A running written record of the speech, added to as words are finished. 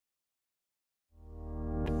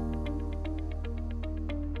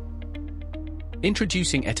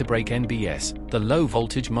Introducing ETIBREAK NBS, the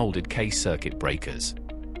low-voltage molded case circuit breakers.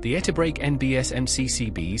 The ETIBREAK NBS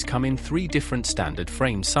MCCBs come in 3 different standard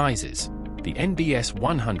frame sizes: the NBS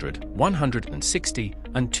 100, 160,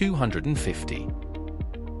 and 250,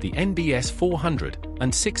 the NBS 400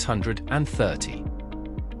 and 630,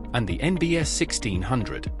 and the NBS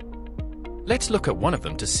 1600. Let's look at one of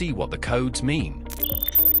them to see what the codes mean.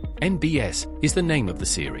 NBS is the name of the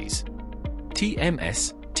series.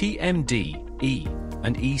 TMS, TMD, E,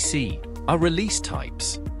 and EC are release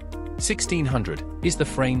types. 1600 is the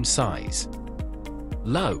frame size.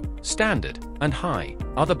 Low, standard, and high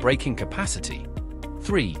are the breaking capacity.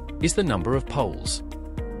 3 is the number of poles.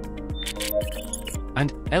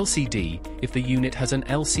 And LCD if the unit has an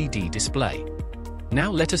LCD display.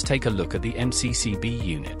 Now let us take a look at the MCCB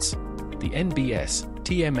units. The NBS,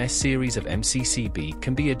 TMS series of MCCB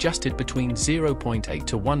can be adjusted between 0.8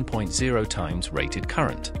 to 1.0 times rated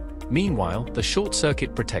current. Meanwhile, the short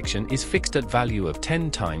circuit protection is fixed at value of 10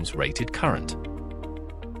 times rated current.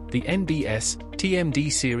 The NBS, TMD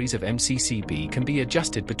series of MCCB can be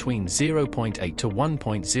adjusted between 0.8 to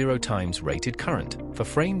 1.0 times rated current for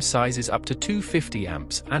frame sizes up to 250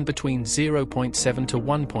 amps and between 0.7 to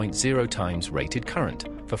 1.0 times rated current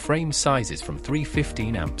for frame sizes from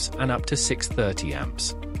 315 amps and up to 630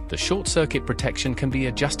 amps. The short circuit protection can be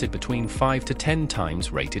adjusted between 5 to 10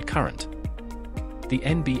 times rated current. The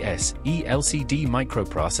NBS LCD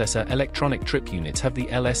microprocessor electronic trip units have the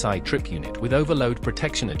LSI trip unit with overload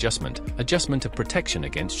protection adjustment of protection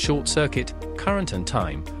against short circuit, current and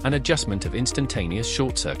time, and adjustment of instantaneous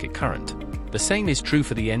short circuit current. The same is true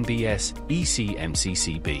for the NBS EC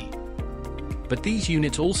MCCB. But these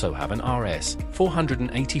units also have an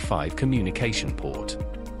RS-485 communication port.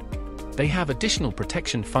 They have additional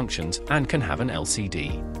protection functions and can have an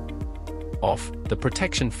LCD. Off, the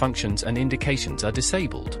protection functions and indications are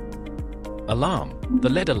disabled. Alarm, the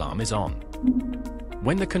LED alarm is on.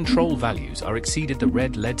 When the control values are exceeded, the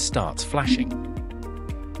red LED starts flashing.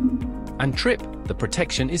 And trip, the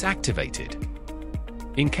protection is activated.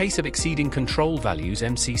 In case of exceeding control values,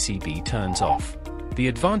 MCCB turns off. The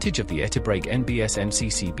advantage of the ETIBREAK NBS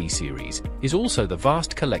MCCB series is also the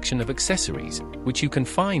vast collection of accessories, which you can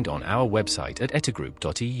find on our website at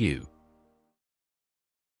etigroup.eu.